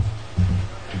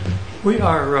We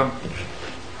are on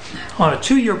a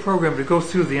 2-year program to go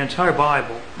through the entire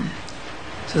Bible.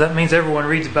 So that means everyone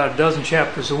reads about a dozen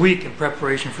chapters a week in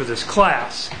preparation for this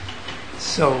class.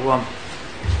 So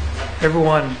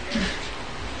everyone,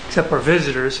 except our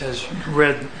visitors, has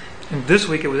read, and this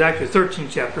week it was actually 13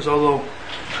 chapters, although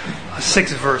a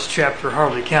 6-verse chapter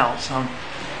hardly counts.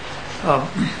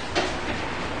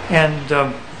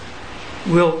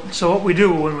 So what we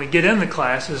do when we get in the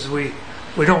class is we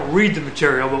don't read the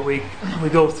material, but we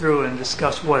go through and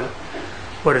discuss what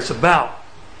it's about.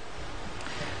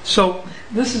 So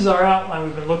this is our outline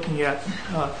we've been looking at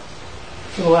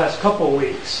for the last couple of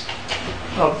weeks.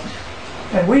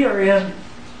 And we are in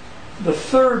the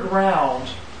third round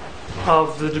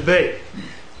of the debate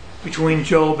between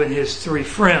Job and his 3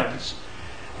 friends.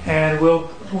 And we'll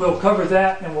cover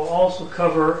that, and we'll also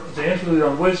cover the interlude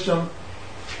on wisdom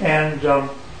and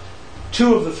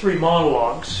 2 of the 3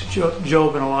 monologues,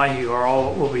 Job and Elihu, are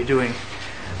all we'll be doing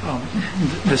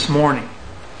this morning.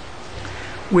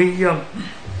 We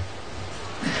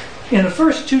in the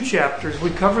first 2 chapters, we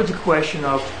covered the question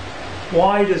of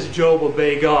why does Job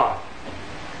obey God?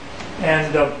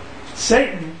 And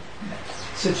Satan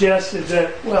suggested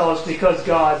that, well, it's because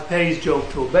God pays Job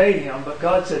to obey him, but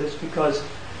God said it's because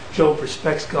Job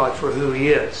respects God for who he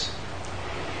is.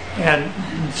 And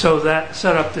so that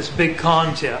set up this big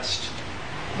contest.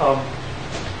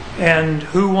 And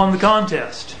who won the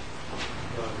contest?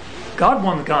 God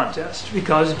won the contest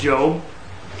because Job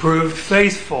proved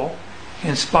faithful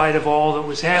in spite of all that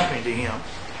was happening to him.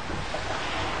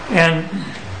 And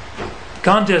the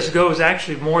contest goes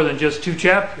actually more than just 2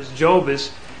 chapters. Job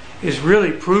is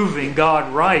really proving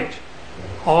God right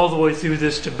all the way through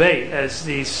this debate as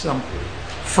these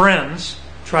friends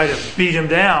try to beat him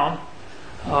down.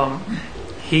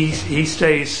 He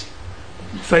stays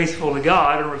faithful to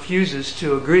God and refuses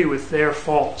to agree with their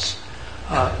false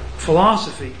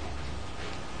philosophy.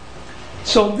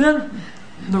 So then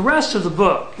the rest of the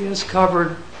book is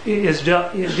covered, it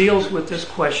deals with this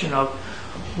question of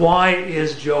why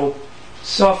is Job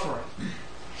suffering?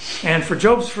 And for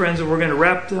Job's friends, we're going to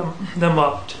wrap them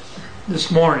up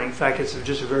this morning. In fact, it's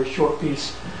just a very short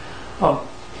piece.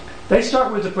 They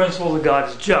start with the principle that God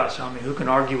is just. I mean, who can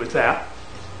argue with that?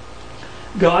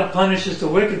 God punishes the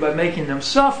wicked by making them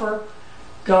suffer.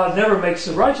 God never makes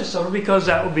the righteous suffer because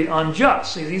that would be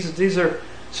unjust. See, these are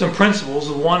some principles.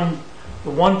 The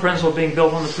one principle being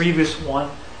built on the previous one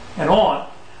and on.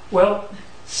 Well,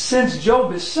 since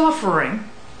Job is suffering,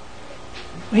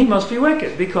 he must be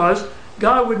wicked because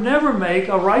God would never make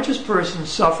a righteous person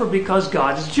suffer because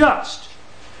God is just.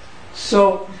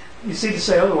 So, you see, to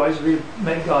say otherwise would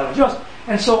make God unjust.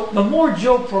 And so, the more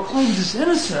Job proclaims his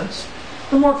innocence,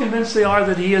 the more convinced they are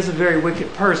that he is a very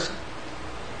wicked person.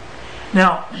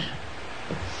 Now,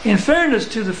 in fairness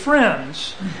to the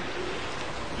friends,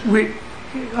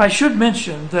 I should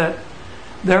mention that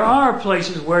there are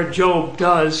places where Job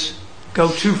does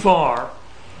go too far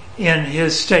in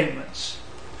his statements.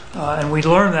 And we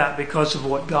learn that because of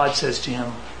what God says to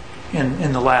him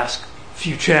in the last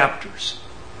few chapters.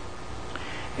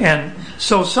 And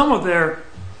so some of their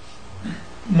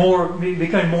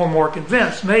becoming more and more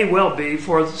convinced may well be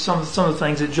for some of the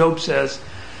things that Job says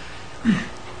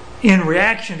in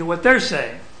reaction to what they're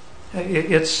saying.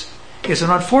 It's an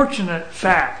unfortunate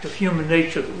fact of human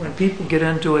nature that when people get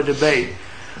into a debate,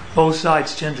 both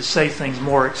sides tend to say things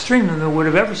more extreme than they would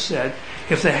have ever said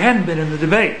if they hadn't been in the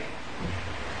debate.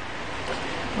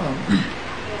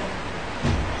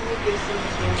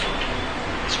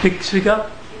 Speak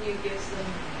up. Can you give some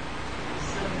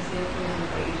examples of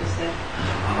what you just said?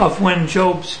 Of when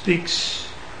Job speaks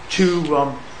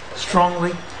too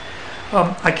strongly.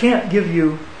 I can't give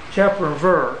you chapter and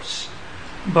verse,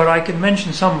 but I can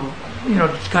mention some,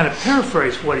 to kind of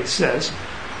paraphrase what he says.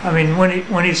 I mean,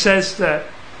 when he says that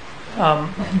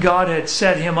God had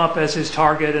set him up as his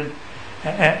target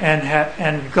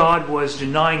and God was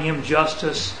denying him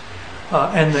justice,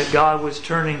 and that God was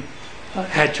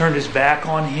had turned his back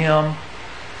on him.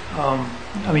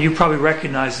 You probably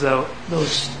recognize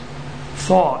those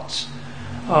thoughts.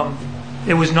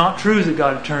 It was not true that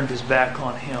God had turned his back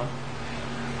on him.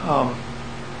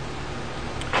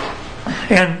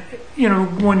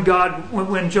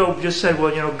 When Job just said,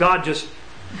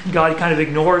 God kind of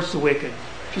ignores the wicked,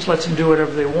 just lets them do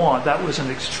whatever they want. That was an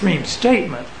extreme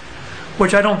statement,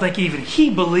 which I don't think even he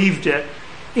believed it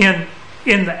in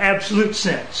the absolute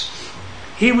sense.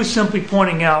 He was simply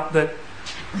pointing out that,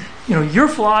 your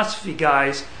philosophy,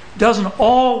 guys, doesn't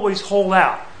always hold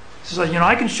out. So,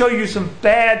 I can show you some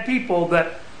bad people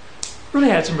that really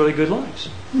had some really good lives.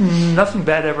 Nothing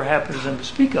bad ever happened to them to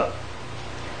speak of.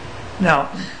 Now,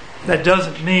 that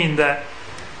doesn't mean that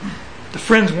the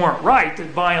friends weren't right,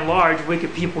 that by and large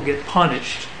wicked people get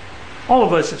punished. All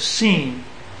of us have seen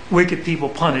wicked people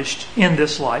punished in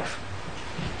this life.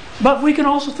 But we can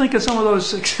also think of some of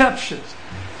those exceptions,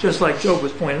 just like Job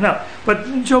was pointing out.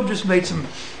 But Job just made some,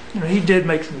 he did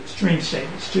make some extreme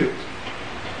statements too.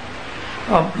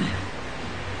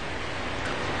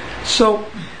 So,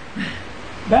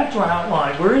 back to our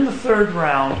outline. We're in the third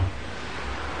round.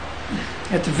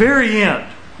 At the very end,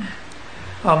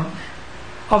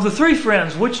 of the three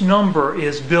friends, which number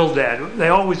is Bildad? They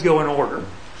always go in order.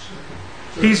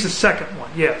 He's the second one,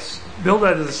 yes.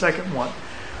 Bildad is the second one.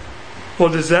 Well,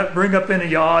 does that bring up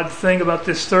any odd thing about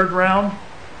this third round?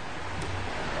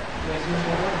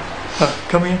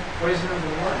 Come in? What is number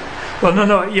one? Well,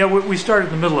 no. Yeah, we started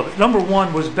in the middle of it. Number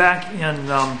one was back in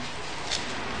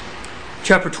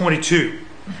chapter 22.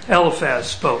 Eliphaz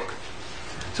spoke.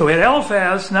 So we had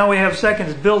Eliphaz, now we have second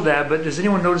is Bildad, but does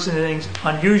anyone notice anything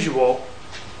unusual?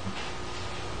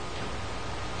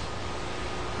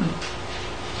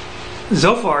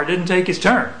 Zophar didn't take his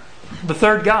turn. The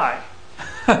third guy.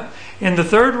 In the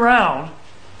third round,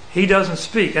 he doesn't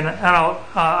speak. And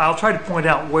I'll try to point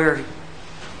out where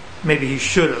maybe he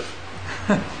should have.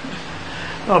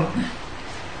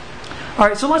 All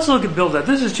right, so let's look at Bildad.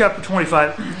 This is chapter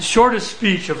 25, the shortest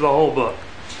speech of the whole book.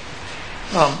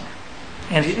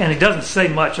 And he doesn't say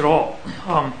much at all.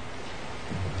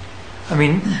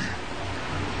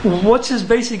 What's his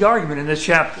basic argument in this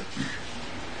chapter?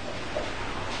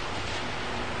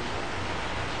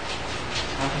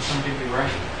 How can somebody be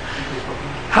right?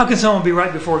 How can someone be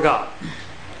right before God?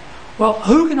 Well,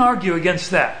 who can argue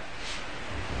against that?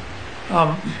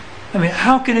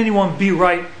 How can anyone be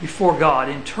right before God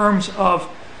in terms of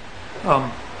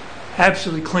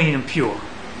absolutely clean and pure?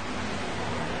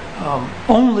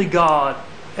 Only God,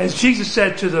 as Jesus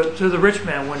said to the rich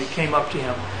man when he came up to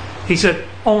him, he said,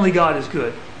 only God is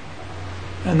good.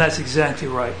 And that's exactly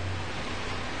right.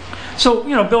 So,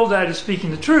 Bildad is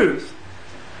speaking the truth,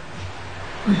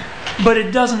 but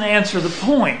it doesn't answer the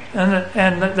point,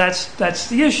 and that's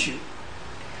the issue.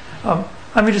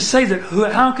 To say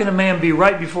that how can a man be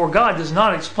right before God does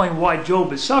not explain why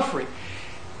Job is suffering.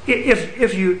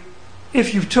 If you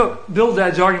took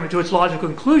Bildad's argument to its logical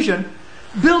conclusion,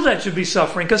 Bildad should be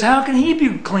suffering, because how can he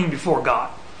be clean before God?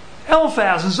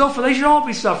 Eliphaz and Zophar, they should all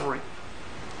be suffering.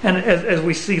 And as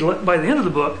we see by the end of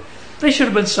the book, they should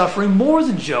have been suffering more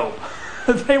than Job.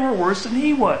 They were worse than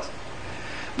he was.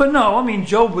 But no,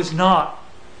 Job was not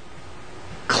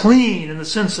clean in the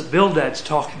sense that Bildad's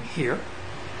talking here.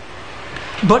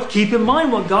 But keep in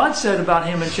mind what God said about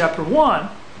him in chapter 1.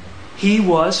 He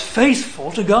was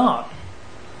faithful to God.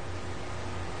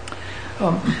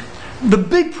 The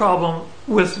big problem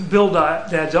with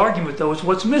Bildad's argument, though, is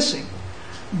what's missing.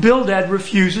 Bildad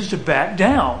refuses to back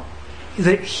down.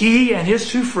 That he and his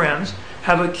two friends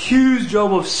have accused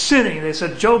Job of sinning. They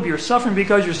said, Job, you're suffering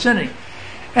because you're sinning.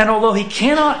 And although he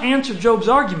cannot answer Job's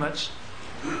arguments,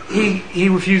 he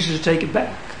refuses to take it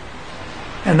back.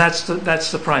 And that's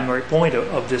the primary point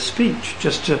of this speech.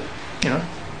 Just to,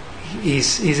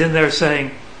 he's in there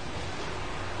saying,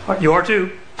 you are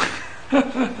too.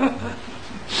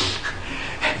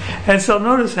 And so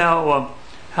notice how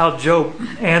Job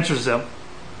answers them.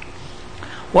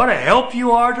 What a help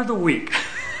you are to the weak.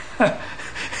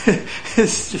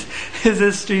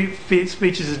 His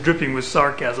speech is dripping with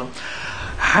sarcasm.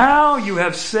 How you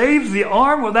have saved the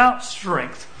arm without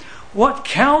strength. What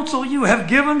counsel you have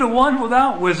given to one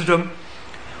without wisdom.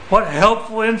 What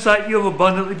helpful insight you have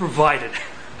abundantly provided.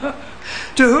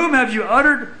 To whom have you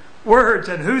uttered words,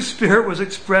 and whose spirit was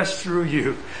expressed through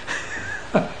you?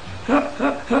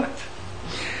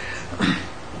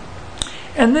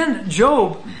 And then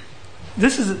Job,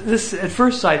 this at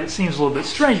first sight it seems a little bit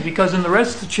strange, because in the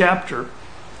rest of the chapter,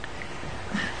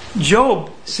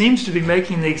 Job seems to be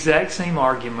making the exact same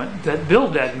argument that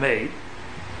Bildad made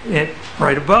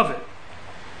right above it.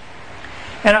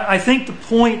 And I think the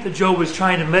point that Job is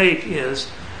trying to make is,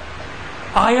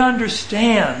 I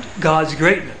understand God's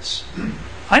greatness.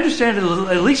 I understand it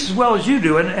at least as well as you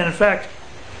do. And in fact,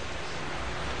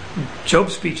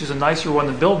 Job's speech is a nicer one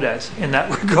than Bildad's in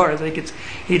that regard. I think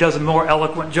he does a more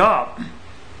eloquent job.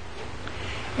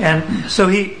 And so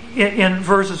he, in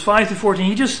verses 5 through 14,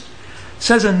 he just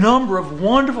says a number of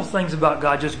wonderful things about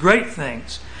God, just great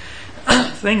things.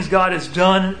 Things God has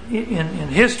done in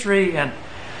history. And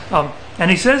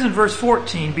he says in verse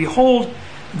 14, behold,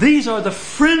 these are the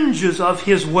fringes of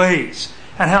his ways,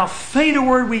 and how faint a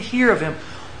word we hear of him.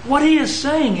 What he is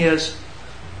saying is,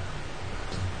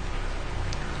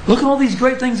 look at all these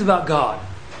great things about God.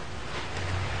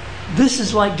 This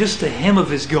is like just the hem of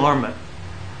his garment.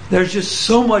 There's just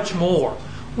so much more.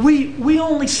 we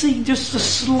only see just the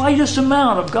slightest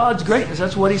amount of God's greatness.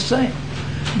 That's what he's saying.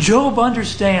 Job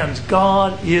understands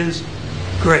God is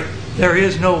great. There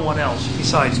is no one else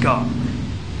besides God.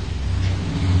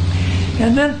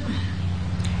 And then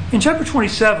in chapter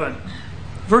 27,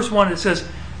 verse 1, it says,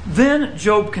 "Then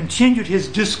Job continued his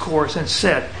discourse and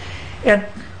said," and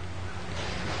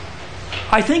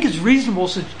I think it's reasonable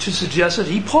to suggest that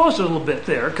he paused a little bit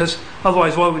there, because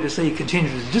otherwise why would he say he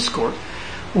continued his discourse?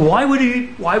 Why would he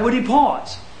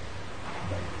pause?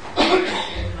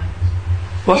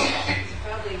 What? He's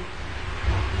probably,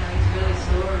 he's really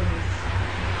sore.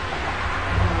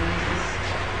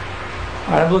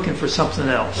 I'm looking for something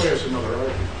else. Well, there's another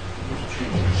argument.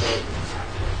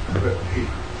 But he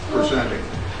presenting.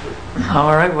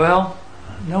 All right, well,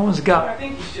 no one's I got...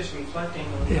 think he's just reflecting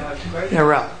on God's greatness. Yeah,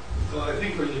 right. Well, I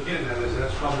think what you're getting at is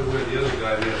that's probably where the other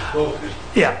guy may have spoken.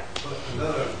 Yeah. But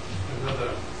another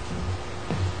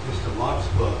Mr. Mott's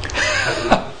book has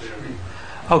another theory.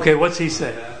 Okay, what's he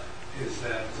say? Is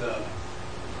that the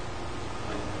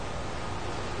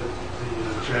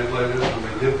translators, when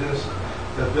they did this,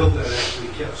 that Bildad actually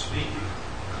kept speaking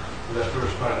for that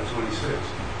first part of 26.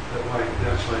 That's why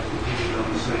he continued on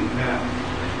the same path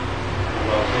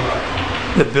about God.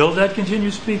 That Bildad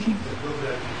continues speaking? That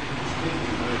Bildad continued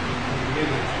speaking, but in the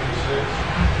beginning of 26.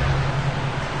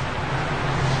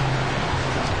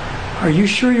 Are you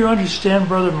sure you understand,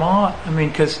 Brother Mott?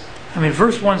 Because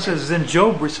verse 1 says, "Then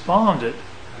Job responded."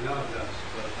 I know it does,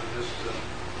 but I'm just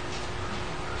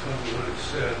telling you what it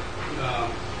said.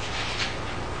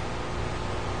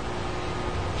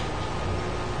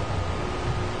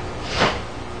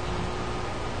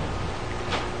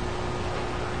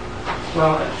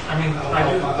 Well,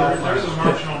 there's a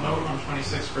marginal note on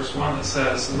 26 verse 1 that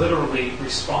says, literally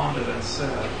responded and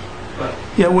said. But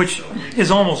Yeah, which is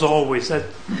almost always that.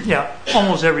 Yeah,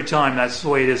 almost every time that's the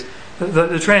way it is.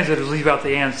 The translators leave out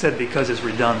the "and said" because it's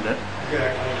redundant. Okay,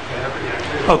 I have it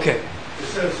here. Okay. It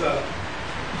says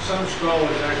some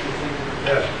scholars actually think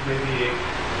that may be a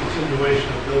continuation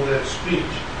of Bildad's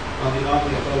speech on the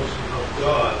omnipotence of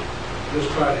God, this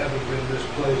part having been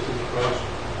misplaced in the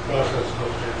process of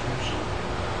transmission.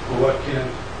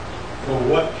 For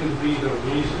what can be the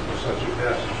reason for such a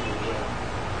passage from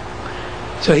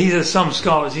Job? So he says some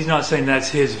scholars. He's not saying that's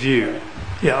his view.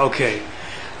 Yeah. Okay.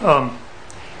 I'm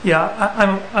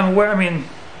aware.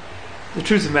 The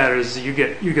truth of the matter is that you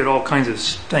get all kinds of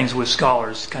things with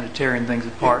scholars kind of tearing things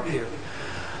apart here.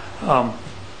 And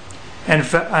in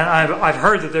fact, I've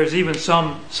heard that there's even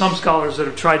some scholars that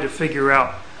have tried to figure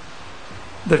out.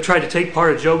 They've tried to take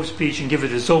part of Job's speech and give it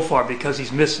to Zophar because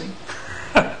he's missing.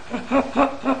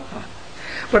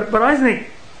 But I think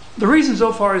the reason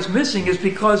Zophar is missing is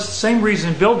because the same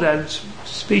reason Bildad's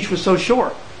speech was so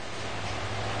short.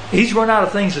 He's run out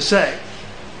of things to say,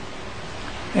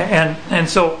 and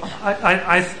so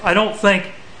I don't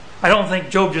think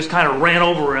Job just kind of ran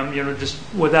over him, just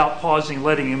without pausing,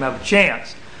 letting him have a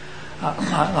chance.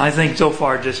 I think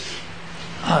Zophar just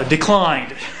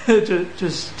declined to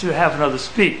have another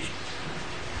speech.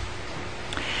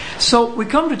 So we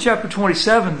come to chapter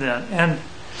 27 then, and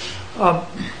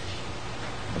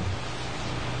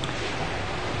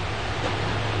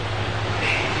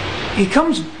he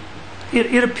comes.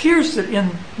 It appears that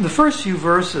in the first few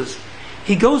verses,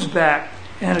 he goes back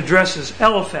and addresses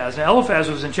Eliphaz. Now, Eliphaz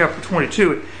was in chapter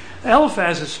 22.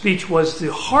 Eliphaz's speech was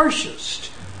the harshest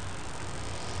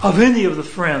of any of the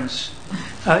friends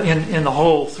in the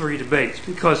whole three debates,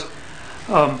 because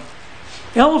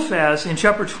Eliphaz in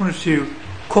chapter 22,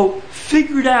 quote,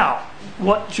 figured out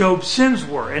what Job's sins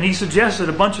were, and he suggested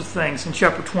a bunch of things in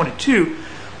chapter 22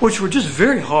 which were just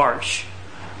very harsh.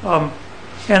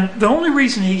 And the only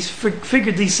reason he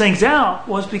figured these things out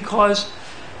was because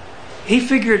he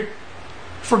figured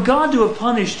for God to have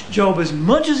punished Job as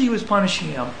much as he was punishing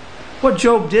him, what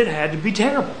Job did had to be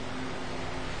terrible.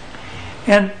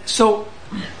 And so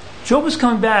Job is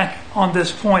coming back on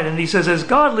this point, and he says, "As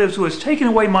God lives, who has taken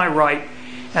away my right,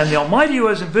 and the Almighty who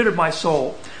has embittered my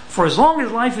soul, for as long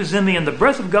as life is in me and the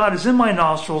breath of God is in my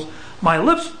nostrils, my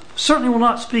lips certainly will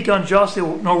not speak unjustly,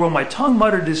 nor will my tongue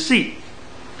mutter deceit.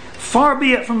 Far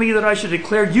be it from me that I should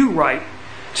declare you right.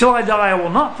 Till I die, I will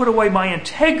not put away my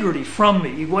integrity from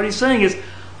me." What he's saying is,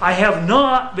 I have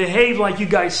not behaved like you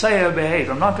guys say I behaved.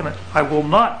 I will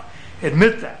not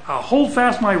admit that. I'll hold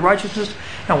fast my righteousness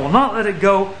and will not let it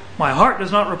go. My heart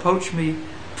does not reproach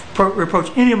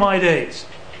any of my days.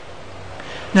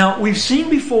 Now, we've seen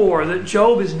before that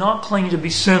Job is not claiming to be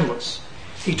sinless.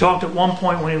 He talked at one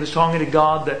point when he was talking to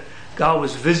God that God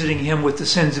was visiting him with the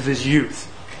sins of his youth.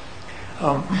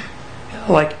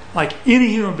 Like any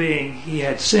human being, he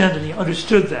had sinned and he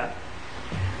understood that.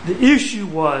 The issue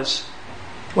was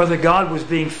whether God was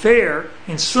being fair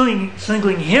in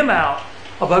singling him out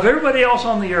above everybody else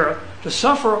on the earth to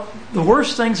suffer the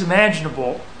worst things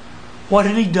imaginable. What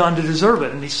had he done to deserve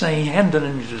it? And he's saying he hadn't done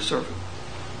anything to deserve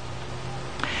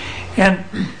it. And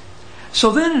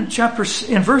so then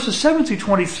in verses 7 through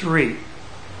 23,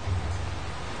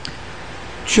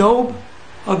 Job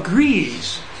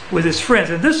agrees with his friends.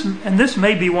 And this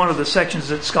may be one of the sections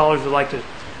that scholars would like to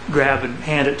grab and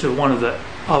hand it to one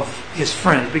of his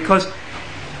friends, because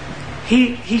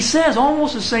he says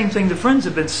almost the same thing the friends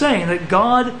have been saying, that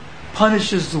God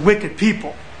punishes the wicked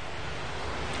people.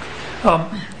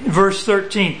 Verse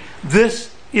 13,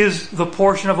 this is the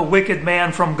portion of a wicked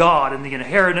man from God, and the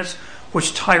inheritance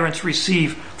which tyrants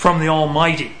receive from the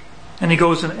Almighty. And he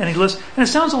goes and he lists, and it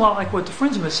sounds a lot like what the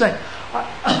friends have been saying.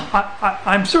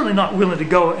 I'm certainly not willing to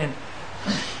go and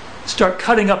start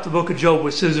cutting up the book of Job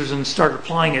with scissors and start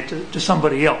applying it to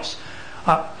somebody else.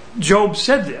 Job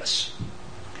said this.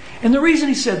 And the reason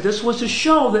he said this was to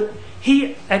show that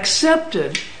he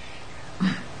accepted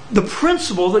the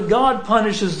principle that God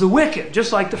punishes the wicked,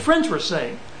 just like the friends were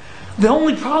saying. The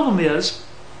only problem is,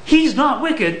 he's not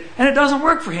wicked, and it doesn't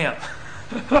work for him.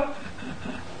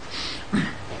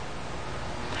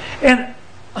 And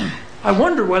I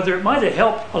wonder whether it might have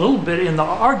helped a little bit in the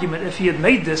argument if he had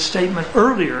made this statement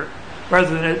earlier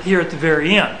rather than here at the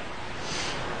very end.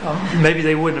 Maybe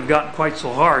they wouldn't have gotten quite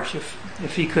so harsh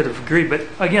if he could have agreed. But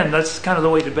again, that's kind of the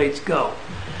way debates go.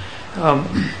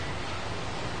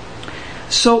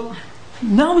 So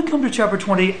now we come to chapter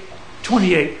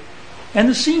 28, and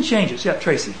the scene changes. Yeah,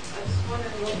 Tracy. I just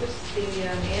wondered what was the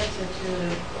answer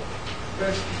to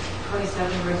verse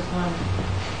 27, verse 1.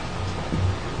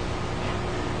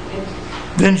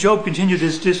 Then Job continued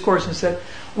his discourse and said,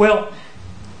 well,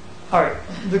 all right,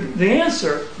 the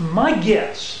answer, my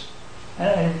guess,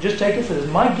 and just take it for this,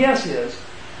 my guess is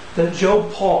that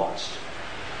Job paused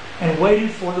and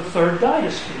waited for the third guy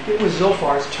to speak. It was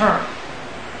Zophar's turn.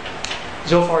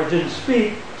 Zophar didn't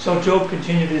speak, so Job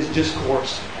continued his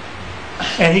discourse.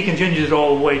 And he continued it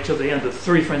all the way till the end. The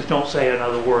three friends don't say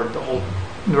another word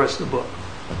the rest of the book.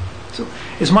 So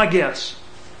it's my guess.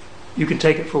 You can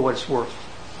take it for what it's worth.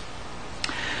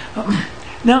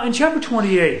 Now in chapter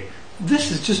 28,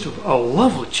 this is just a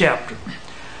lovely chapter.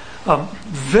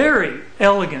 Very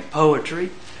elegant poetry.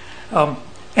 And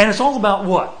it's all about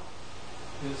what?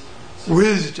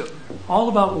 Wisdom. All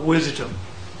about wisdom.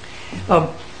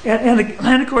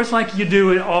 And of course, like you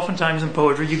do oftentimes in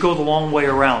poetry, you go the long way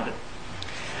around it.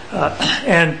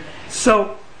 And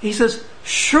so he says,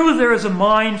 surely there is a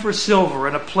mine for silver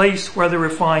and a place where they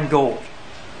refine gold.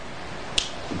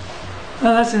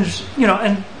 Now that's interesting.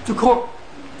 And the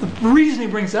reason he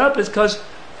brings that up is because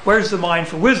where's the mine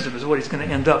for wisdom is what he's going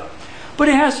to end up. But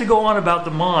he has to go on about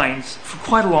the mines for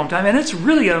quite a long time. And it's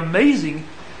really an amazing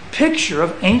picture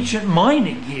of ancient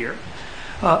mining here.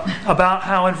 About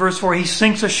how in verse 4 he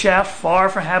sinks a shaft far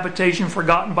from habitation,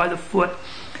 forgotten by the foot.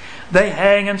 They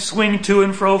hang and swing to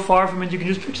and fro far from it. You can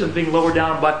just picture them being lowered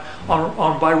down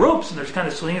by ropes, and they're kind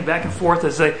of swinging back and forth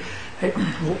as they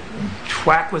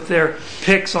whack with their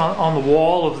picks on the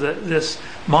wall of this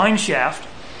mine shaft.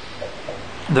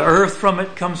 The earth from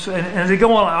it comes, and they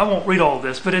go on. I won't read all of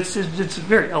this, but it's a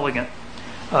very elegant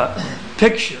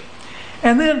picture.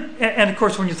 And then, and of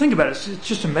course, when you think about it, it's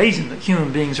just amazing that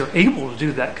human beings are able to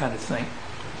do that kind of thing.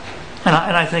 And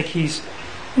I think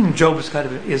Job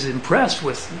is impressed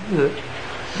with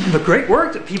the great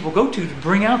work that people go to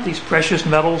bring out these precious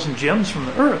metals and gems from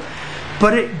the earth.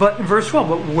 But in verse 12,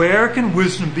 but where can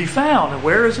wisdom be found? And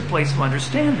where is a place of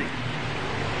understanding?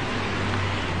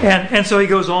 And so he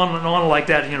goes on and on like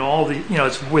that.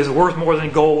 It's worth more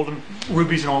than gold and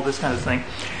rubies and all this kind of thing.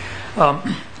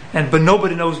 But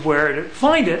nobody knows where to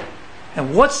find it.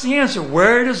 And what's the answer?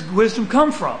 Where does wisdom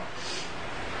come from?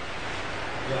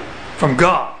 From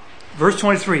God. Verse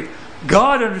 23.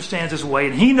 God understands his way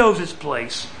and he knows its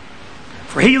place.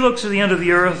 For he looks at the end of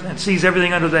the earth and sees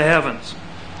everything under the heavens.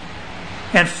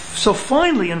 And so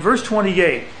finally in verse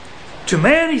 28, to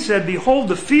man he said, behold,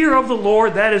 the fear of the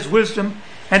Lord, that is wisdom,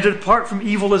 and to depart from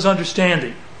evil is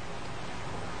understanding.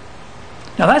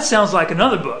 Now that sounds like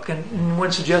another book, and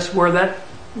one suggests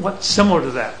what's similar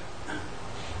to that.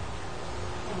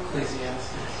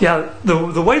 Ecclesiastes. Yeah,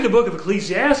 the way the book of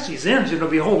Ecclesiastes ends,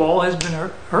 behold, all has been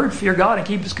heard, fear God and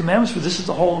keep his commandments, for this is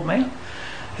the whole of man.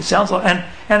 It sounds like,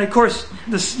 and of course,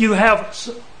 you have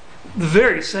the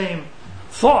very same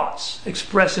thoughts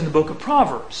expressed in the book of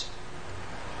Proverbs.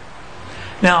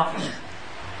 Now,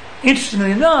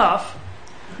 interestingly enough,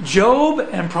 Job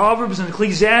and Proverbs and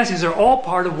Ecclesiastes are all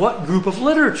part of what group of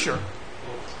literature?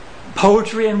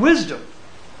 Poetry and wisdom.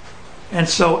 And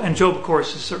Job, of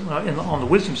course, is certainly on the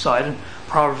wisdom side, and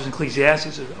Proverbs and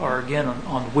Ecclesiastes are again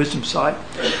on the wisdom side.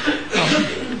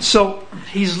 So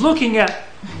he's looking at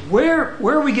where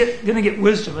are we going to get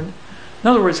wisdom? And in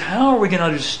other words, how are we going to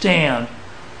understand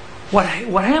what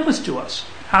happens to us?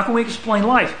 How can we explain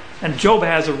life? And Job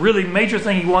has a really major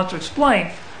thing he wants to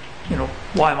explain.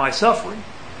 Why am I suffering?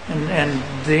 And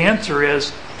the answer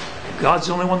is, God's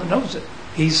the only one that knows it.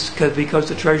 Because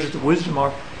the treasures of wisdom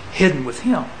are hidden with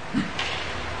Him.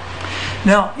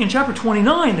 Now, in chapter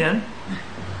 29, then,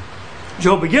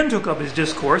 Job again took up his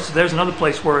discourse. There's another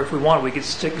place where, if we wanted, we could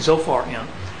stick Zophar in.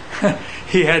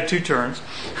 He had 2 turns,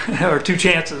 or 2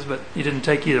 chances, but he didn't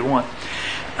take either one.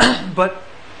 But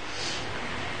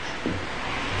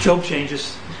Job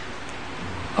changes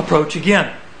approach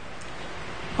again.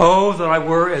 Oh, that I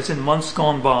were as in months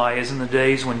gone by, as in the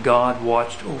days when God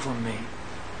watched over me.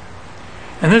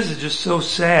 And this is just so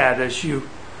sad as you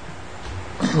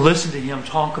listen to him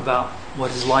talk about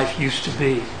what his life used to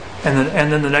be.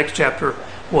 And then the next chapter,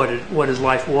 what his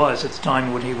life was at the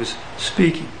time when he was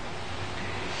speaking.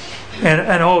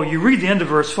 And you read the end of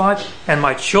verse 5, and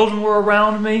my children were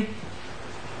around me.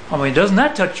 I mean, doesn't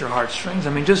that touch your heartstrings? I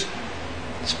mean, just,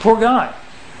 this poor guy.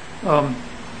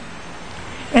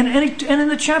 And in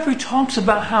the chapter he talks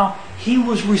about how he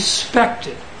was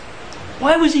respected.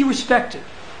 Why was he respected?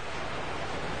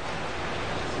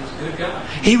 He was a good guy.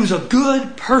 He was a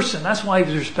good person. That's why he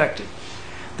was respected.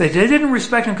 They didn't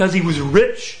respect him because he was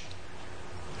rich.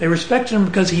 They respected him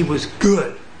because he was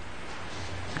good.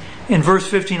 In verse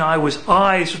 15, I was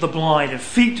eyes to the blind and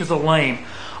feet to the lame.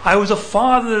 I was a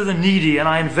father to the needy, and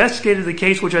I investigated the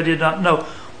case which I did not know.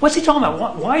 What's he talking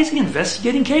about? Why is he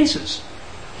investigating cases?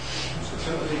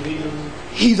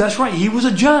 That's right. He was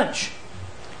a judge.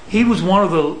 He was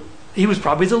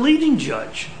probably the leading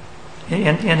judge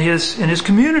in his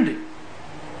community.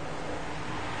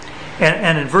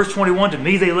 And in verse 21, to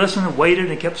me they listened and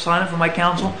waited and kept silent for my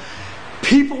counsel.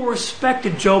 People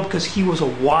respected Job because he was a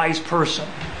wise person.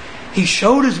 He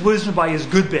showed his wisdom by his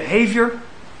good behavior.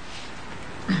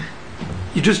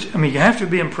 You have to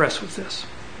be impressed with this.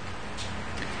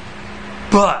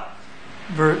 But,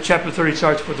 chapter 30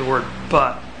 starts with the word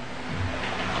but.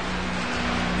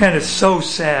 And it's so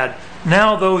sad.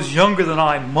 Now those younger than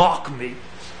I mock me,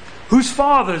 whose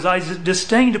fathers I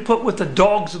disdain to put with the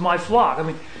dogs of my flock. I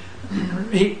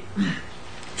mean,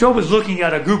 Job was looking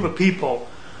at a group of people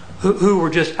who were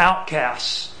just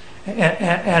outcasts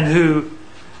and who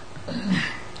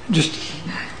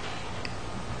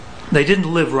they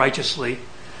didn't live righteously.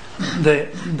 He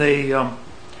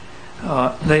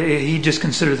just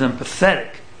considered them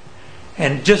pathetic,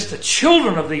 and just the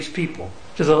children of these people,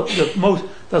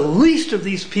 the least of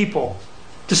these people,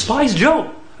 despised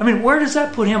Job. I mean, where does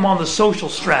that put him on the social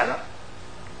strata?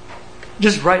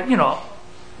 Just right,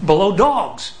 below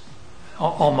dogs,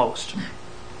 almost.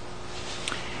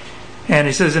 And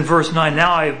he says in verse 9,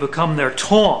 now I have become their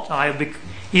taunt. I have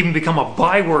even become a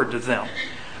byword to them.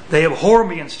 They abhor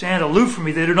me and stand aloof from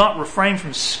me. They do not refrain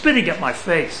from spitting at my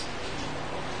face.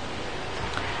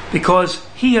 Because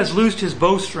he has loosed his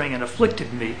bowstring and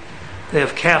afflicted me, they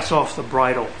have cast off the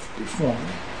bridle before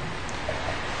me.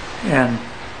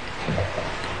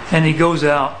 And he goes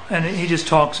out and he just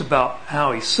talks about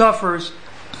how he suffers.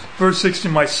 Verse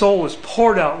 16, my soul is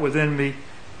poured out within me.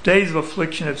 Days of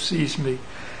affliction have seized me.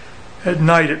 At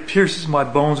night it pierces my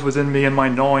bones within me, and my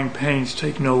gnawing pains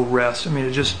take no rest. I mean,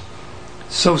 it's just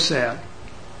so sad.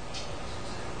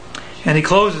 And he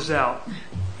closes out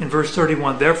in verse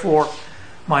 31, therefore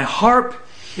my harp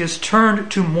is turned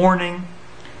to mourning,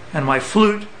 and my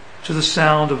flute to the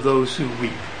sound of those who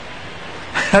weep.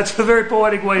 That's a very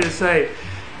poetic way to say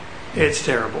it's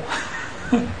terrible.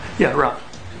 Yeah, Rob. Do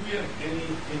we have any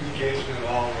indication at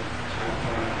all of the time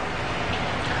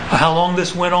frame? How long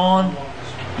this went on?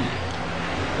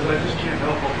 Because I just can't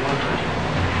help but wonder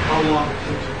how long it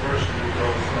takes a person to go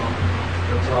from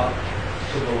the top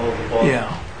to below the bottom. Yeah. I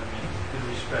mean, in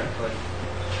respect, like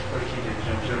he did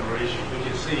generation. We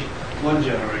can see one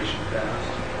generation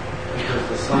passed because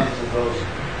the sons of those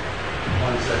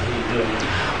ones that he knew.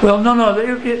 Well, no.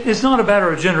 It's not a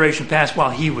matter of a generation passed while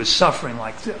he was suffering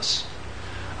like this.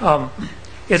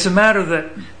 It's a matter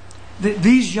that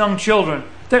these young children,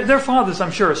 their fathers,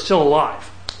 I'm sure, are still alive.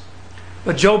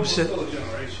 But Job said, still a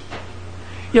generation.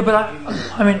 Yeah, but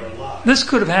I mean, this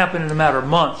could have happened in a matter of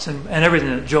months, and everything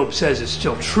that Job says is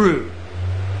still true.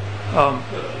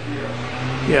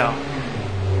 Yeah.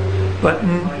 But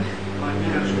My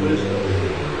man's wisdom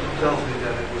tells me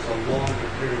that it was a longer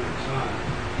period of time,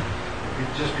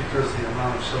 just because the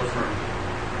amount of suffering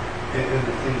and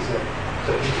the things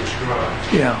that he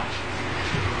described. yeah.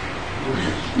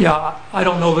 Yeah, I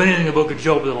don't know of anything in the book of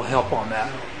Job that'll help on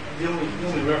that. The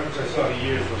only reference I saw to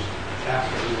years was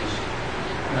after he was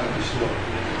kind of restored.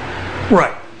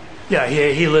 Right. Yeah,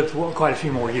 he lived quite a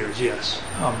few more years, yes.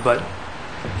 But,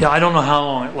 yeah, I don't know how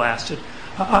long it lasted.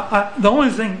 The only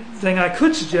thing I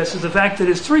could suggest is the fact that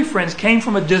his three friends came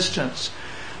from a distance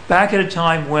back at a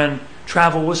time when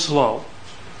travel was slow.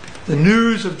 The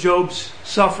news of Job's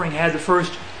suffering had to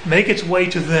first make its way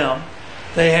to them.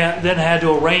 They then had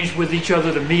to arrange with each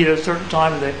other to meet at a certain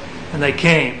time, and they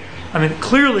came. I mean,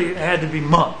 clearly it had to be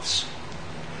months.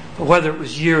 But whether it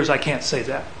was years, I can't say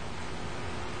that.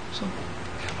 So,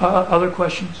 other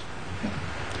questions?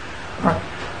 All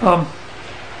right.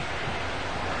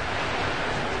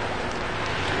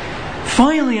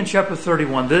 Finally, in chapter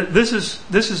 31, this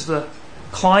is the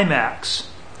climax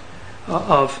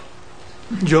of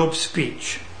Job's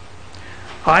speech.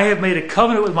 I have made a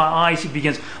covenant with my eyes, he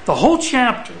begins. The whole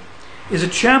chapter is a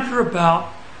chapter about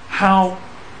how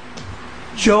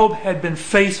Job had been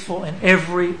faithful in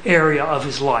every area of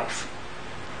his life.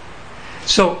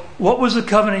 So, what was the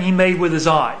covenant he made with his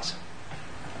eyes?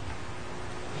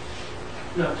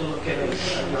 Not to look at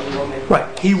another woman.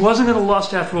 Right. He wasn't going to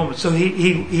lust after women. So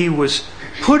he was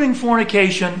putting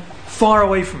fornication far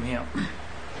away from him.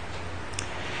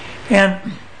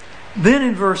 And then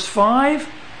in verse 5,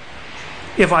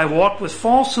 if I walked with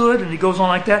falsehood, and he goes on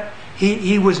like that,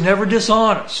 he was never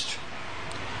dishonest.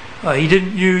 He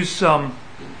didn't use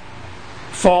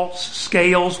false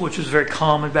scales, which was very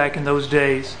common back in those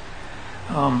days,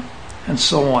 and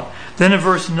so on. Then in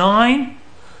verse 9,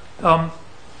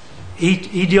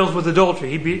 he deals with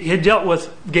adultery. He had dealt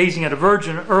with gazing at a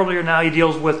virgin earlier. Now he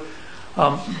deals with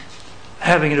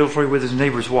having adultery with his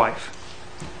neighbor's wife.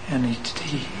 And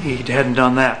he hadn't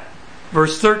done that.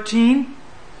 Verse 13,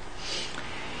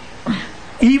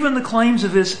 even the claims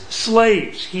of his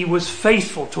slaves he was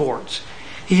faithful towards.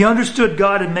 He understood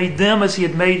God had made them as he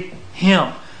had made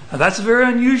him. Now that's a very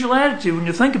unusual attitude when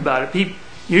you think about it.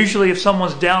 Usually if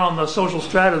someone's down on the social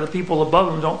strata, the people above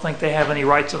them don't think they have any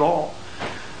rights at all.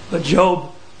 But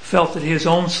Job felt that his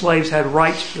own slaves had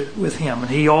rights with him, and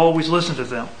he always listened to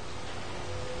them.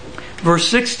 Verse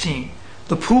 16,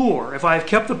 the poor, if I have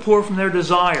kept the poor from their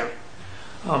desire.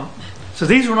 So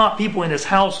these were not people in his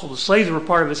household. The slaves were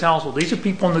part of his household. These are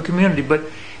people in the community, but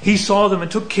he saw them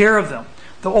and took care of them.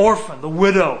 The orphan, the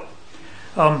widow.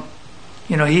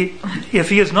 If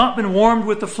he has not been warmed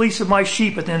with the fleece of my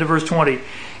sheep, at the end of verse 20,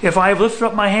 if I have lifted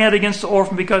up my hand against the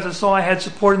orphan because I saw I had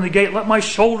support in the gate, let my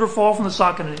shoulder fall from the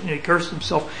socket. And he cursed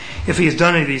himself if he has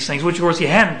done any of these things, which of course he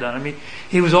hadn't done. I mean,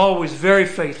 he was always very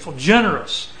faithful,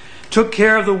 generous, took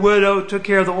care of the widow, took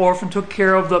care of the orphan, took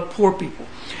care of the poor people.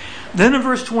 Then in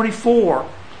verse 24,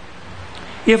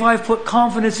 if I have put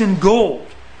confidence in gold.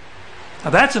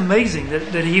 Now that's amazing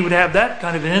that he would have that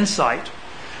kind of an insight.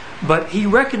 But he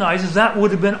recognizes that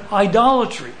would have been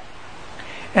idolatry.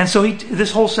 And so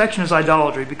this whole section is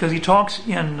idolatry, because he talks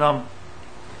in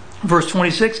verse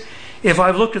 26, if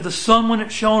I've looked at the sun when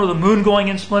it shone, or the moon going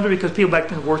in splendor, because people back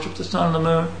then worshiped the sun and the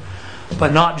moon,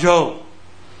 but not Job.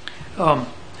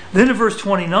 Then in verse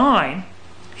 29,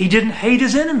 he didn't hate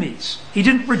his enemies. He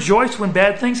didn't rejoice when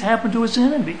bad things happened to his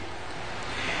enemy.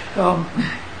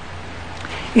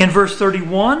 In verse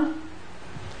 31,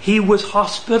 he was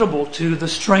hospitable to the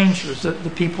strangers,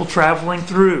 the people traveling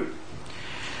through.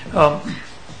 And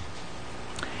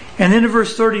then in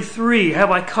verse 33,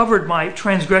 have I covered my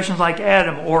transgressions like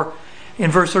Adam? Or in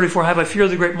verse 34, have I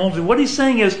feared the great multitude? What he's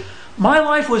saying is, my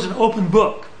life was an open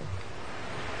book.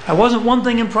 I wasn't one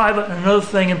thing in private and another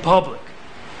thing in public.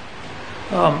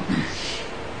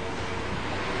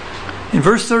 In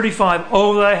verse 35,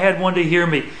 oh, that I had one to hear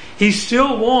me. He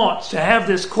still wants to have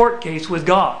this court case with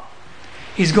God.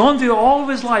 He's gone through all of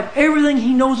his life. Everything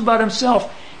he knows about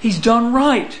himself, he's done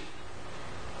right.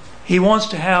 He wants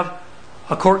to have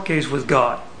a court case with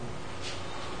God.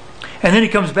 And then he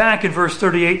comes back in verse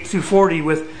 38 through 40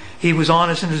 with, he was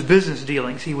honest in his business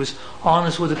dealings. He was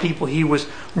honest with the people he was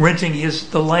renting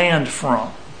the land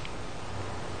from.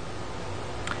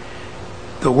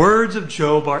 The words of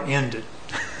Job are ended.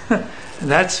 And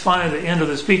that's finally the end of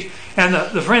the speech. And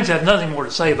the friends have nothing more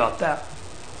to say about that.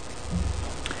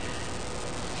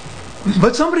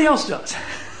 But somebody else does.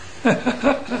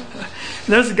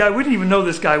 There's a guy, we didn't even know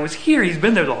this guy was here. He's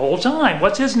been there the whole time.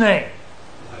 What's his name?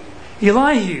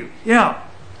 Elihu. Yeah.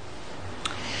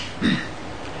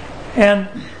 And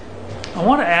I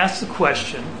want to ask the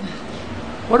question,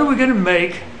 what are we going to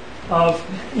make of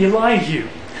Elihu?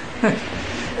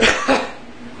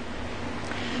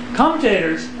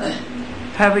 Commentators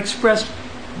have expressed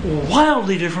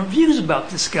wildly different views about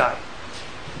this guy.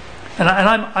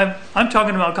 And I'm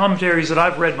talking about commentaries that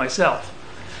I've read myself.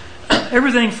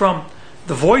 Everything from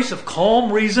the voice of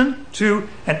calm reason to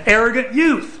an arrogant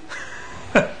youth.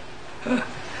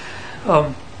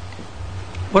 What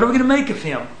are we going to make of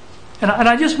him? And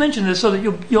I just mention this so that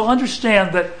you'll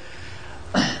understand that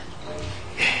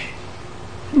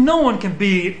no one can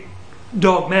be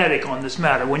dogmatic on this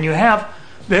matter. When you have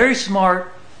very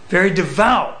smart, very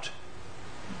devout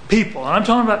people, and I'm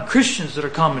talking about Christians that are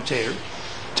commentators.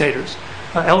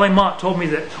 L.A. Mott told me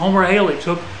that Homer Haley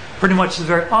took pretty much the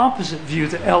very opposite view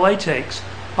that L.A. takes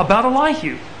about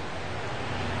Elihu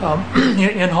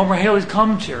in Homer Haley's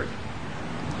commentary.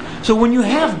 So when you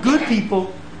have good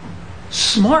people,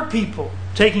 smart people,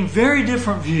 taking very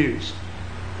different views,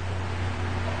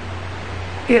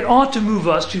 it ought to move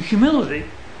us to humility.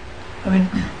 I mean,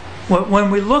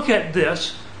 when we look at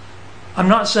this, I'm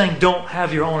not saying don't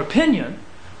have your own opinion,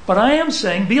 but I am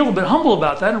saying be a little bit humble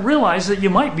about that and realize that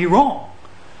you might be wrong,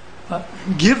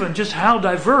 given just how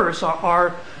diverse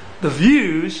are the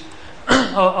views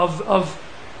of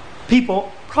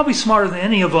people probably smarter than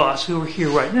any of us who are here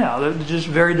right now. They're just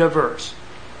very diverse.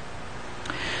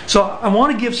 So I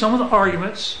want to give some of the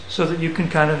arguments so that you can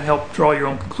kind of help draw your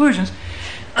own conclusions.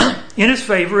 In his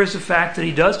favor is the fact that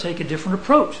he does take a different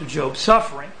approach to Job's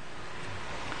suffering.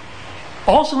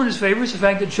 Also in his favor is the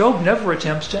fact that Job never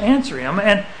attempts to answer him.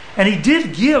 And he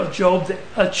did give Job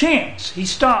a chance. He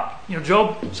stopped.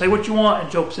 Job, say what you want.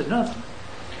 And Job said nothing.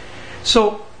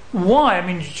 So why? I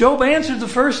mean, Job answered the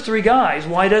first three guys.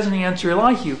 Why doesn't he answer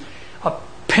Elihu?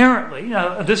 Apparently,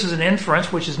 now this is an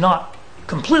inference which is not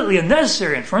completely a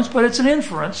necessary inference, but it's an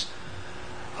inference.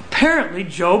 Apparently,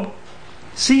 Job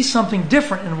sees something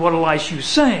different in what Elihu is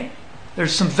saying.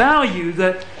 There's some value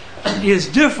that is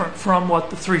different from what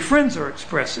the three friends are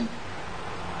expressing.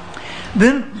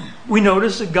 Then we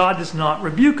notice that God does not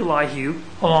rebuke Elihu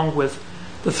along with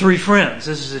the three friends.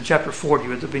 This is in chapter 40,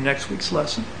 which will be next week's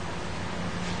lesson.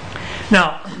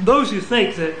 Now, those who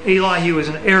think that Elihu is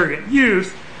an arrogant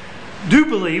youth do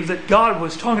believe that God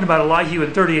was talking about Elihu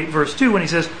in 38 verse 2 when he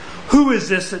says, "Who is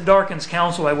this that darkens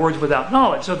counsel by words without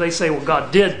knowledge?" So they say, well,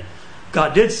 God did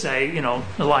say,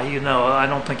 Elihu, no, I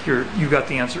don't think you got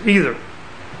the answer either.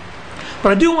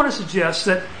 But I do want to suggest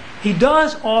that he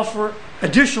does offer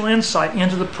additional insight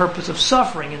into the purpose of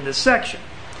suffering in this section.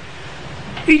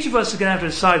 Each of us is going to have to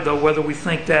decide, though, whether we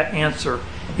think that answer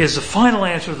is the final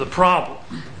answer to the problem.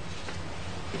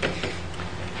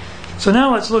 So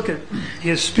now let's look at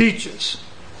his speeches.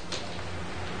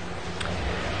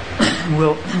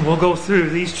 We'll go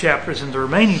through these chapters in the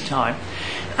remaining time.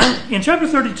 In chapter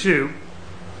 32,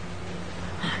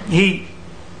 he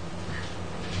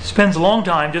spends a long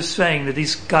time just saying that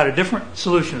he's got a different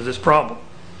solution to this problem.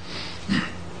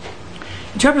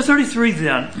 In chapter 33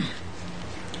 then,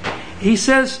 he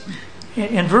says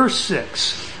in verse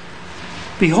 6,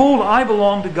 "Behold, I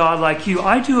belong to God like you.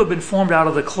 I too have been formed out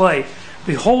of the clay.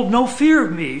 Behold, no fear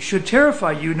of me should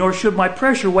terrify you, nor should my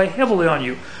pressure weigh heavily on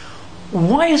you."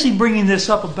 Why is he bringing this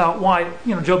up about why, Job,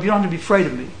 you don't have to be afraid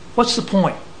of me? What's the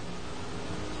point?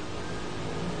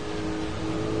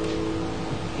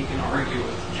 He can argue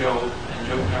with Job, and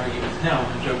Job can argue with him,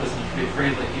 and Job doesn't have to be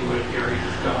afraid that he would have argued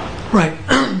with God. Right.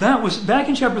 That was back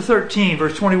in chapter 13,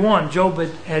 verse 21. Job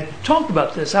had talked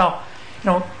about this. How,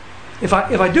 if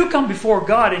I do come before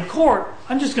God in court,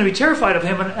 I'm just going to be terrified of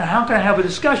him, and how can I have a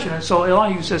discussion? And so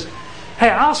Elihu says, "Hey,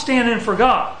 I'll stand in for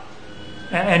God,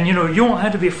 and you won't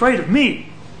have to be afraid of me."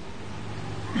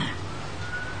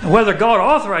 And whether God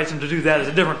authorized him to do that is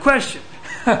a different question,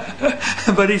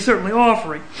 but he's certainly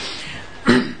offering.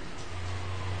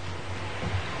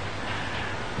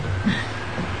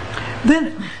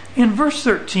 Then in verse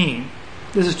 13,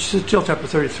 this is still chapter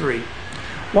 33.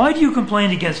 "Why do you complain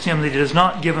against him that he does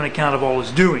not give an account of all his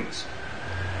doings?"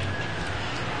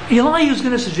 Elihu is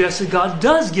going to suggest that God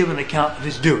does give an account of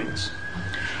his doings.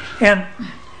 And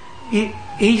he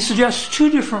suggests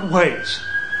two different ways.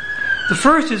 The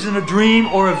first is in a dream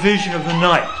or a vision of the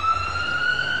night.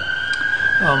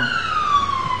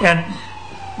 And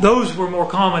those were more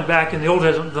common back in the Old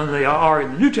Testament than they are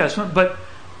in the New Testament. But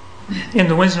in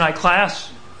the Wednesday night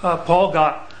class, Paul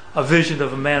got a vision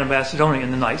of a man of Macedonia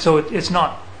in the night. So it's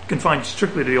not confined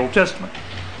strictly to the Old Testament.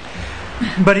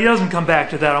 But he doesn't come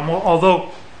back to that.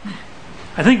 Although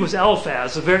I think it was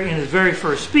Eliphaz in his very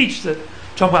first speech that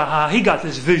talked about how he got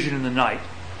this vision in the night.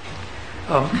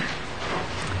 I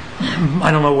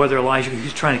don't know whether Elijah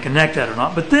was trying to connect that or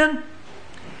not. But then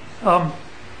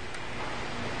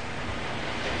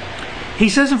he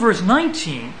says in verse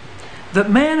 19 that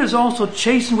man is also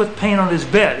chastened with pain on his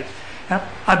bed. Now,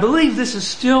 I believe this is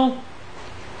still,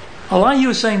 Elihu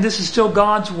is saying this is still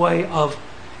God's way of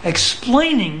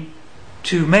explaining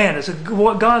to man. It's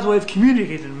God's way of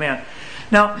communicating to man.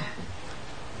 Now,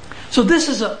 so this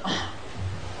is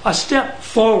a step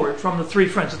forward from the three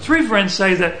friends. The three friends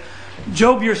say that,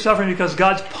 Job, you're suffering because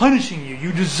God's punishing you.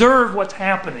 You deserve what's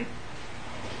happening.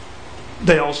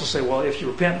 They also say, well, if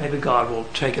you repent, maybe God will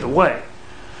take it away.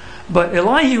 But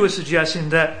Elihu is suggesting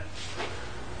that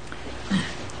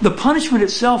the punishment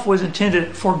itself was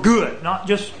intended for good, not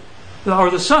just,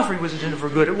 or the suffering was intended for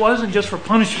good. It wasn't just for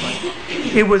punishment.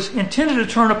 It was intended to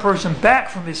turn a person back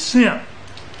from his sin.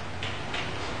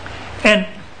 And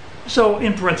so,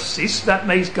 in parentheses, that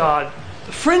makes God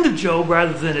the friend of Job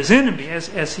rather than his enemy, as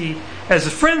the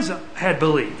friends had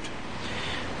believed.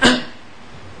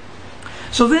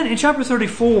 So then, in chapter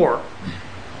 34,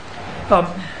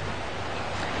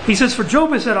 he says, "For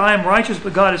Job has said, I am righteous,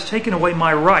 but God has taken away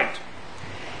my right."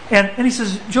 And he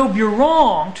says, Job, you're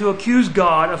wrong to accuse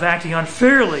God of acting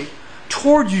unfairly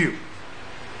toward you.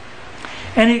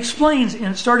 And he explains,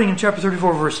 starting in chapter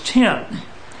 34, verse 10,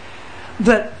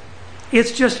 that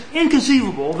it's just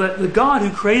inconceivable that the God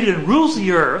who created and rules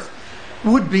the earth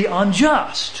would be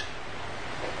unjust.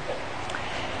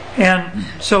 And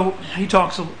so he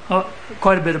talks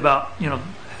quite a bit about,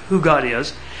 who God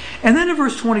is. And then in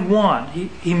verse 21,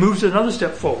 he moves another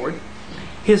step forward.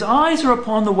 His eyes are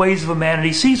upon the ways of a man, and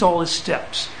he sees all his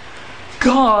steps.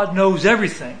 God knows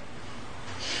everything.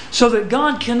 So that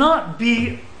God cannot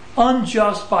be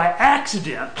unjust by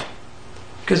accident,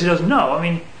 because he doesn't know. I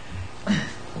mean,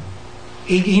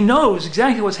 he knows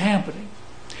exactly what's happening.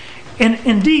 And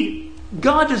indeed,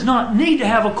 God does not need to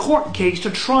have a court case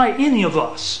to try any of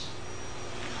us.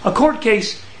 A court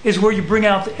case is where you bring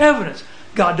out the evidence.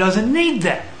 God doesn't need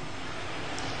that.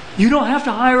 You don't have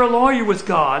to hire a lawyer with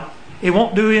God. It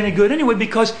won't do you any good anyway,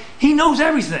 because He knows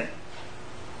everything.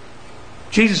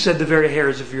 Jesus said the very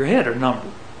hairs of your head are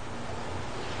numbered.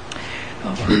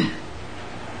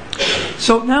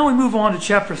 So now we move on to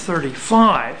chapter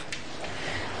 35.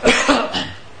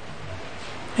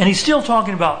 And he's still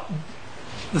talking about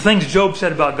the things Job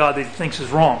said about God that he thinks is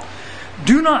wrong.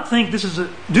 Do you think this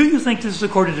is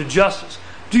according to justice?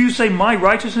 Do you say my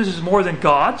righteousness is more than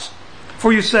God's?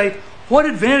 For you say, what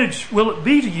advantage will it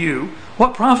be to you?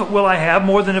 What profit will I have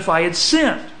more than if I had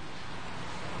sinned?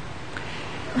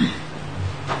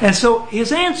 And so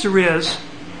his answer is,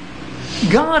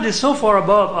 God is so far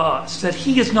above us that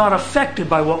He is not affected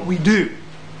by what we do.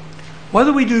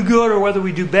 Whether we do good or whether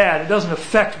we do bad, it doesn't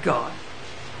affect God.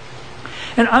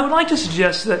 And I would like to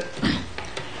suggest that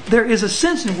there is a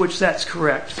sense in which that's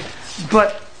correct,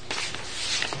 but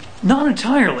not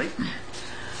entirely.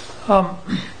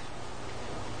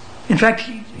 In fact,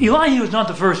 Elihu is not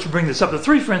the first to bring this up. The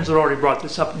three friends had already brought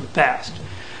this up in the past.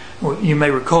 You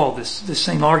may recall this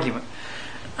same argument.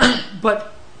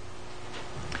 But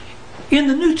in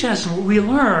the New Testament, we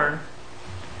learn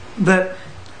that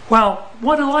while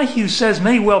what Elihu says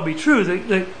may well be true,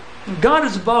 that God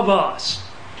is above us.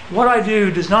 What I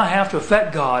do does not have to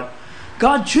affect God.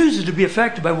 God chooses to be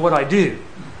affected by what I do.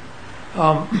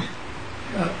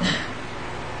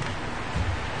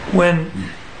 When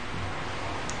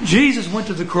Jesus went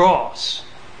to the cross,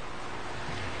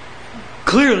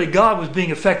 clearly God was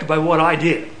being affected by what I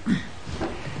did.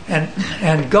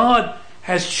 And God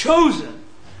has chosen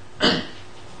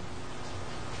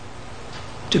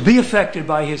to be affected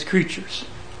by His creatures.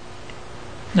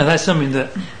 Now that's something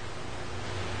that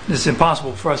it's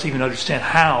impossible for us even to understand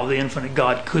how the infinite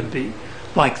God could be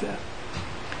like that.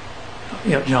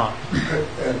 Yeah, John.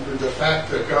 And the fact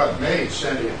that God made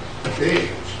sentient beings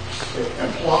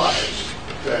implies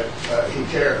that He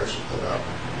cares about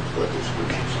what His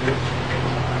creatures do.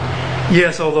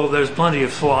 Yes, although there's plenty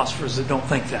of philosophers that don't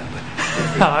think that. But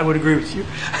I would agree with you.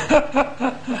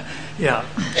 Yeah.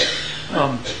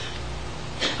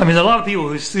 I mean, there are a lot of people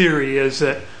whose theory is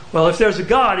that, well, if there's a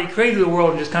God, He created the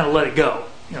world and just kind of let it go.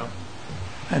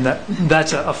 And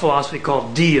that's a philosophy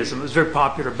called deism. It was very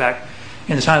popular back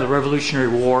in the time of the Revolutionary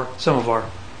War. Some of our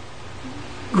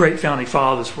great founding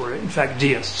fathers were, in fact,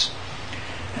 deists.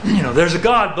 There's a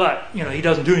God, but He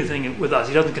doesn't do anything with us.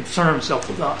 He doesn't concern Himself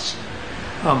with us.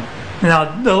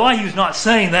 Now, Elihu's not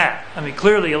saying that. I mean,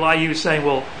 clearly Elihu is saying,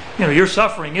 well, your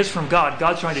suffering is from God.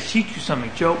 God's trying to teach you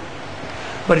something, Job.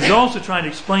 But he's also trying to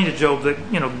explain to Job that,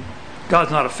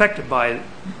 God's not affected by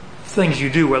things you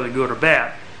do, whether good or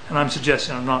bad. And I'm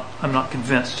suggesting I'm not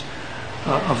convinced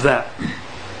of that.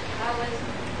 How is it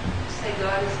say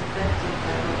God is affected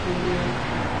by what we do?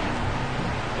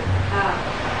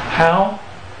 How?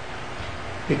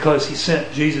 Because He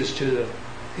sent Jesus to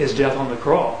His death on the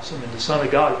cross. I mean, the Son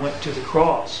of God went to the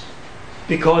cross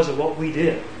because of what we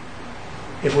did.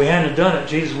 If we hadn't done it,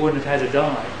 Jesus wouldn't have had to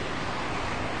die.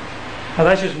 Now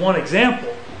that's just one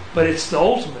example. but it's the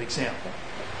ultimate example.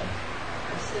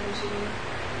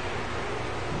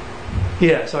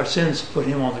 Yes, our sins put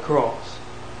him on the cross.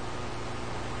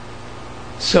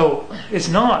 So it's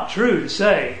not true to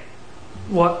say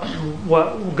what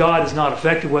God is not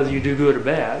affected whether you do good or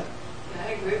bad. Yeah, I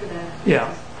agree with that.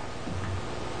 Yeah.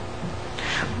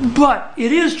 But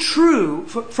it is true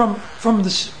from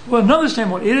this, well, another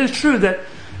standpoint, it is true that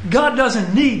God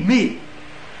doesn't need me.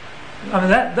 I mean,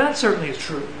 that certainly is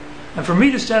true. And for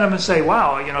me to stand up and say,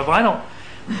 wow,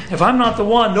 if I'm not the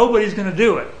one, nobody's going to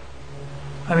do it.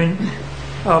 I mean,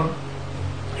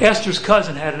 Esther's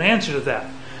cousin had an answer to that.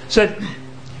 Said,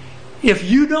 if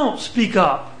you don't speak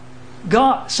up,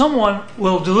 someone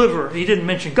will deliver. He didn't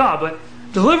mention God, but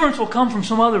deliverance will come from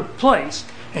some other place,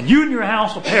 and you and your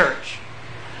house will perish.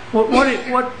 What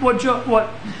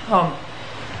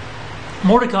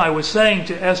Mordecai was saying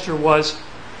to Esther was,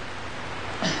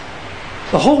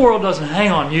 the whole world doesn't hang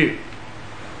on you,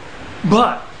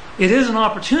 but it is an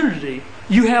opportunity.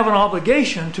 You have an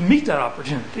obligation to meet that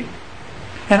opportunity.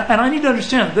 And I need to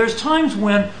understand that there's times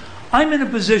when I'm in a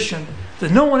position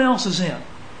that no one else is in,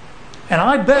 and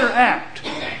I better act.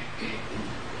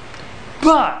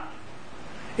 But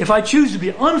if I choose to be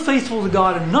unfaithful to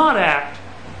God and not act,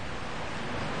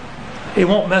 it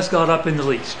won't mess God up in the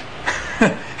least.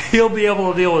 He'll be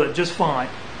able to deal with it just fine.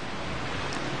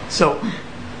 So,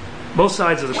 both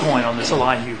sides of the coin on this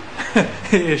Elihu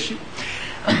issue.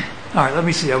 All right, let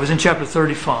me see. I was in chapter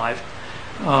 35.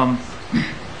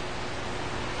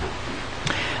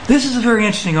 This is a very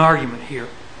interesting argument here.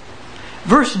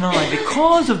 Verse 9,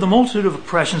 because of the multitude of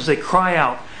oppressions they cry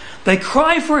out. They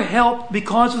cry for help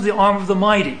because of the arm of the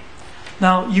mighty.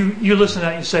 Now, you listen to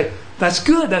that and you say, that's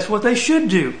good, that's what they should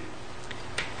do.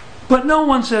 But no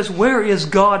one says, where is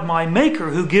God my maker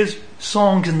who gives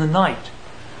songs in the night?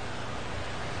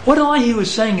 What Elihu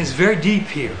is saying is very deep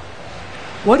here.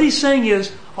 What he's saying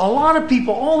is, a lot of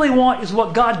people, all they want is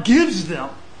what God gives them.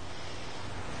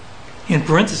 In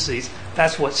parentheses,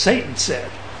 that's what Satan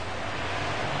said.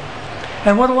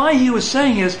 And what Elihu is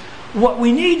saying is, what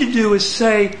we need to do is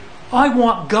say, I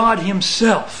want God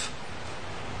Himself.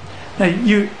 Now,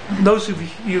 those of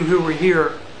you who were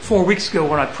here 4 weeks ago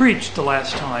when I preached the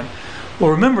last time,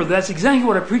 will remember that's exactly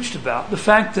what I preached about. The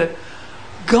fact that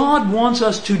God wants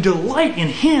us to delight in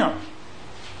Him.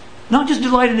 Not just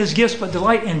delight in His gifts, but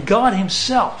delight in God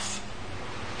Himself.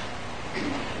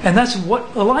 And that's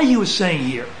what Elihu is saying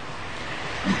here.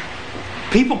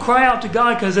 People cry out to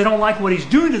God because they don't like what He's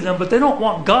doing to them, but they don't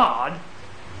want God.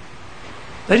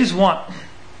 They just want to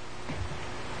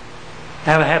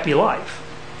have a happy life.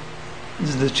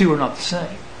 The two are not the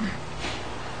same.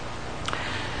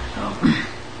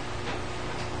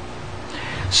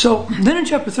 So then in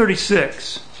chapter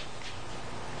 36,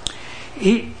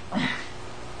 the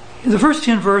first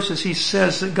 10 verses, he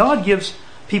says that God gives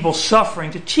people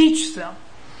suffering to teach them.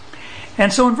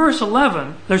 And so in verse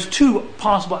 11, there's two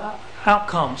possible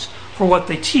outcomes for what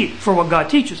they teach, for what God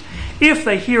teaches. If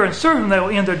they hear and serve Him, they will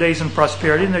end their days in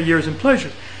prosperity and their years in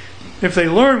pleasure. If they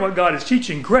learn what God is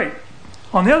teaching, great.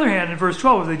 On the other hand, in verse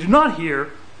 12, if they do not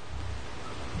hear,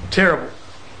 terrible.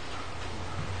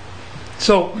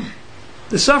 So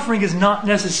the suffering is not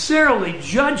necessarily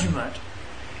judgment.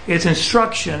 It's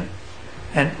instruction,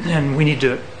 and we need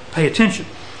to pay attention.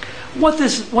 What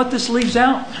this leaves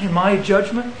out, in my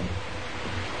judgment,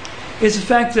 is the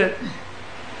fact that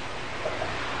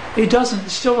it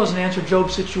still doesn't answer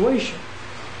Job's situation.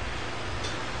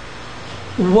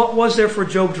 What was there for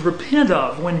Job to repent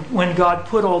of when God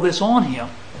put all this on him?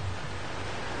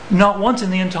 Not once in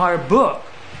the entire book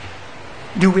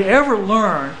do we ever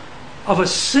learn of a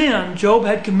sin Job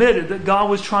had committed that God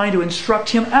was trying to instruct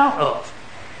him out of.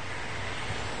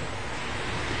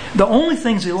 The only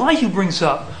things Elihu brings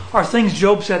up are things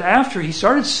Job said after he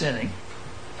started sinning,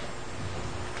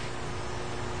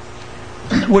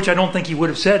 which I don't think he would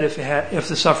have said if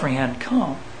the suffering hadn't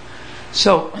come.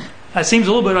 So it seems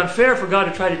a little bit unfair for God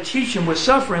to try to teach him with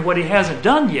suffering what He hasn't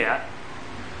done yet.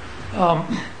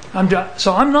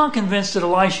 So I'm not convinced that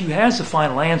Elihu has the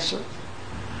final answer.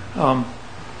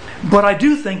 But I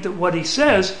do think that what he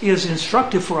says is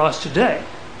instructive for us today,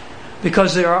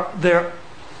 because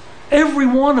every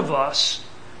one of us,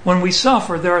 when we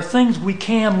suffer, there are things we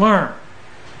can learn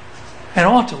and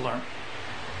ought to learn.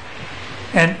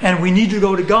 And we need to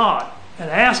go to God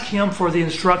and ask Him for the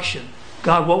instruction.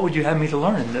 God, what would you have me to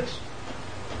learn in this?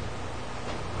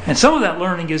 And some of that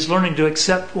learning is learning to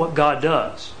accept what God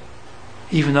does,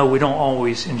 even though we don't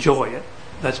always enjoy it.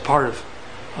 That's part of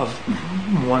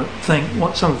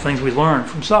some of the things we learn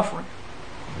from suffering.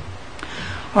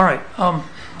 All right,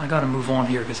 I got to move on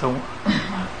here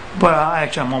but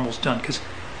I'm almost done, because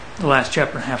The last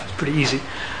chapter and a half is pretty easy.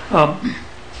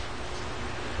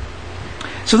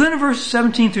 So then in verses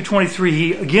 17 through 23,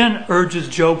 he again urges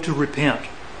Job to repent.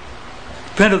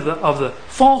 Repent of the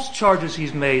false charges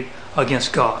he's made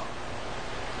against God.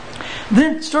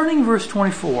 Then, starting in verse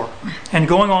 24, and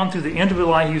going on through the end of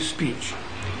Elihu's speech,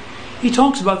 he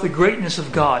talks about the greatness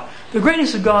of God. The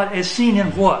greatness of God is seen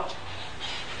in what?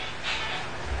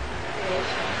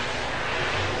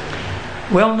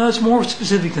 Well, no, it's more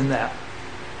specific than that.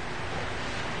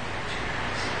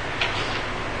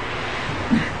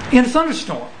 In a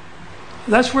thunderstorm.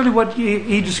 That's really what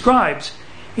he describes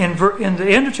in the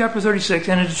end of chapter 36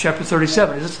 and into chapter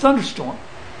 37. It's a thunderstorm.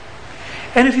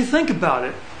 And if you think about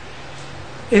it,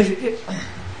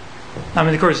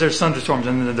 of course, there's thunderstorms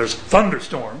and then there's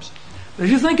thunderstorms. But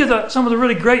if you think of some of the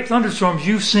really great thunderstorms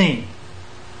you've seen,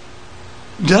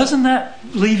 doesn't that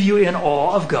leave you in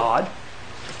awe of God?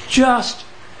 Just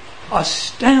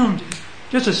astounding.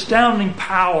 Just astounding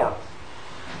power.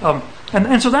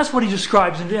 And so that's what he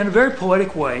describes in a very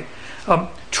poetic way,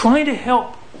 trying to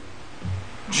help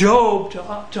Job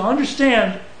to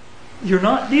understand you're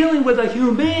not dealing with a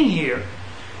human being here.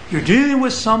 You're dealing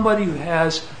with somebody who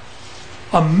has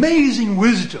amazing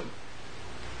wisdom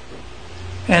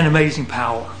and amazing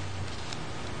power.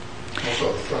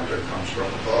 Also, the thunder comes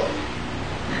from above.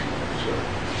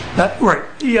 Right.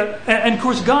 Yeah. And of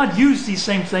course, God used these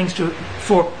same things to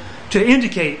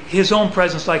indicate His own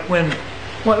presence. Like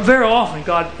very often,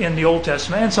 God in the Old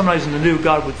Testament and sometimes in the New,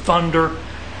 God would thunder,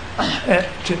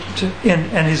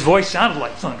 and His voice sounded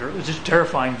like thunder. It was just a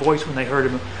terrifying voice when they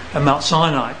heard Him at Mount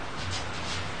Sinai.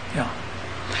 Yeah.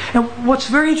 And what's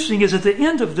very interesting is at the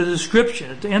end of the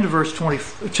description, at the end of verse 20,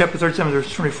 chapter 37,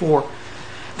 verse 24,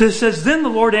 this says, "Then the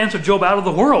Lord answered Job out of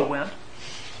the whirlwind."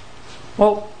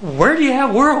 Well, where do you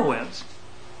have whirlwinds?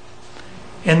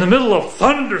 In the middle of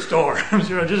thunderstorms,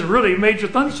 just really major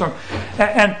thunderstorm.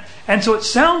 And so it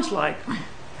sounds like,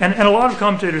 and a lot of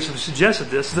commentators have suggested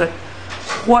this, that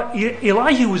what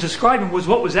Elihu was describing was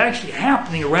what was actually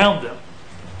happening around them.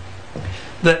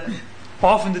 That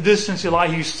off in the distance,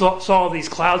 Elihu saw these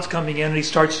clouds coming in, and he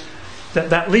starts,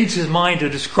 that leads his mind to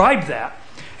describe that.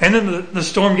 And then the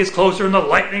storm gets closer, and the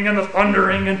lightning and the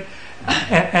thundering, and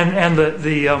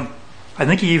I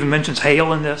think he even mentions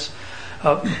hail in this.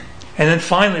 And then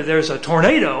finally there's a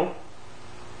tornado,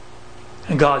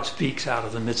 and God speaks out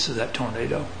of the midst of that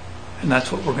tornado. And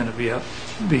that's what we're going to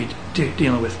be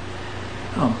dealing with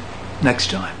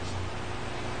next time.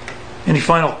 Any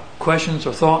final questions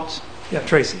or thoughts? Yeah,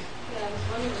 Tracy. Yeah, I was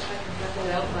wondering if I could have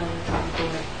that outline.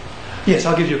 Yes,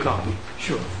 I'll give you a copy.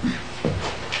 Sure.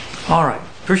 All right.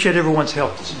 Appreciate everyone's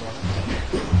help this morning.